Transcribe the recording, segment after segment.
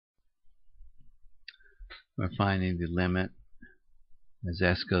We're finding the limit as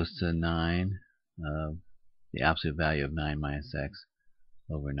x goes to 9 of the absolute value of 9 minus x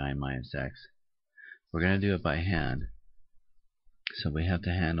over 9 minus x. We're going to do it by hand, so we have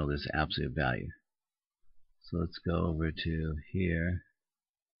to handle this absolute value. So let's go over to here,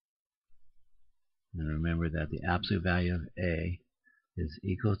 and remember that the absolute value of a is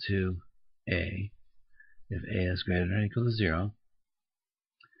equal to a if a is greater than or equal to 0,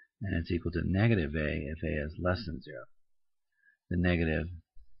 and it's equal to negative a if a is less than 0. The negative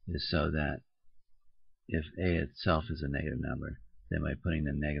is so that if a itself is a negative number, then by putting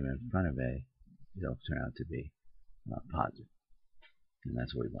the negative in front of a, it'll turn out to be positive. And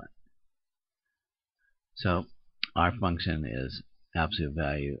that's what we want. So our function is absolute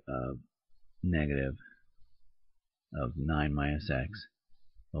value of negative of 9 minus x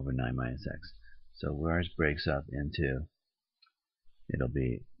over 9 minus x. So ours breaks up into, it'll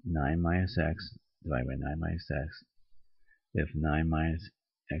be 9 minus x divided by 9 minus x if 9 minus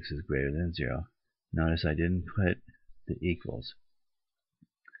x is greater than 0. Notice I didn't put the equals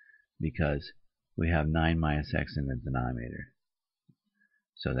because we have 9 minus x in the denominator.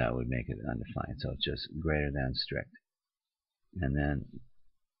 So that would make it undefined. So it's just greater than strict. And then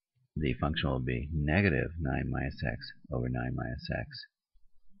the function will be negative 9 minus x over 9 minus x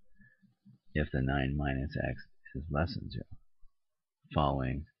if the 9 minus x is less than 0,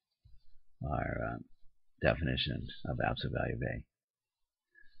 following our definition of absolute value of a.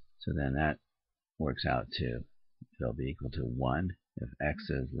 So then that works out to, it'll be equal to 1 if x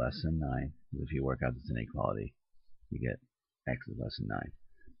is less than 9. If you work out this inequality, you get x is less than 9.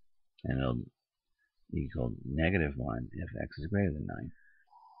 And it'll equal negative 1 if x is greater than 9.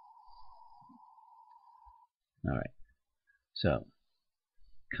 Alright, so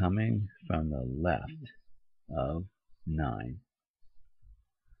coming from the left of 9,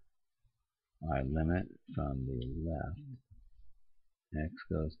 our limit from the left, x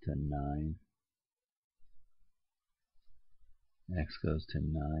goes to 9, x goes to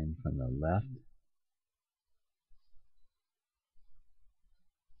 9 from the left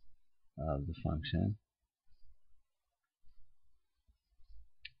of the function,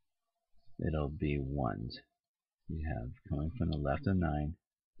 it'll be 1s. You have coming from the left of 9,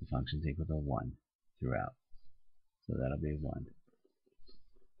 the function is equal to 1 throughout. So that'll be 1.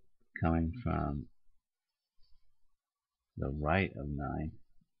 Coming from the right of 9,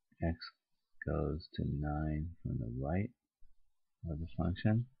 x goes to 9 from the right of the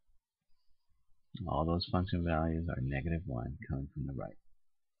function. All those function values are negative 1 coming from the right.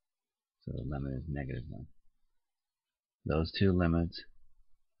 So the limit is negative 1. Those two limits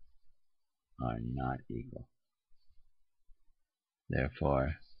are not equal.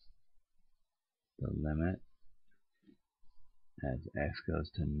 Therefore, the limit as x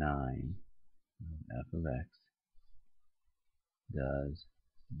goes to 9 of f of x does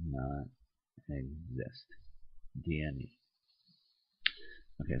not exist. DNE.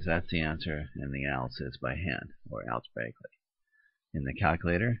 Okay, so that's the answer in the analysis by hand or algebraically. In the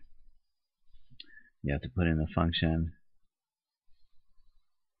calculator, you have to put in the function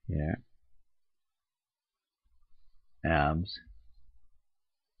here, abs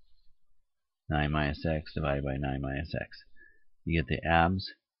 9 minus x divided by 9 minus x. You get the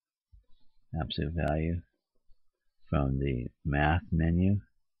abs, absolute value, from the math menu.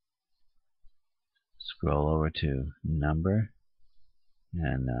 Scroll over to number,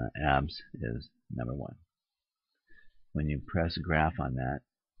 and abs is number 1. When you press graph on that,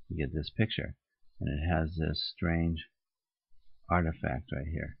 you get this picture, and it has this strange artifact right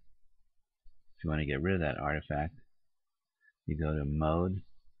here. If you want to get rid of that artifact, you go to mode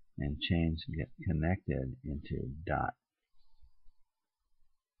and change get connected into dot.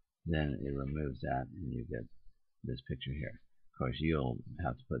 Then it removes that and you get this picture here. Of course, you'll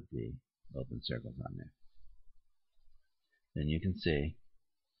have to put the open circles on there. Then you can see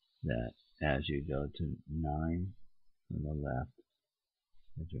that as you go to 9 from the left,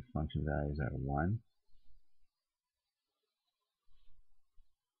 that your function values are 1.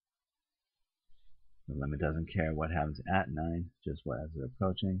 The limit doesn't care what happens at 9, just what as they're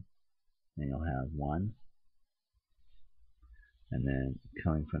approaching. Then you'll have 1. And then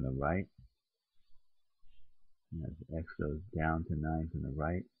coming from the right, as x goes down to 9 from the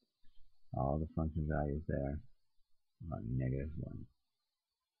right, all the function values there are negative 1.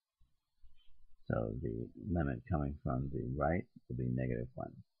 So the limit coming from the right will be negative 1.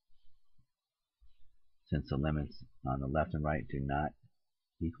 Since the limits on the left and right do not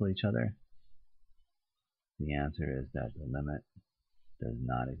equal each other, the answer is that the limit does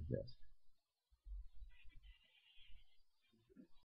not exist.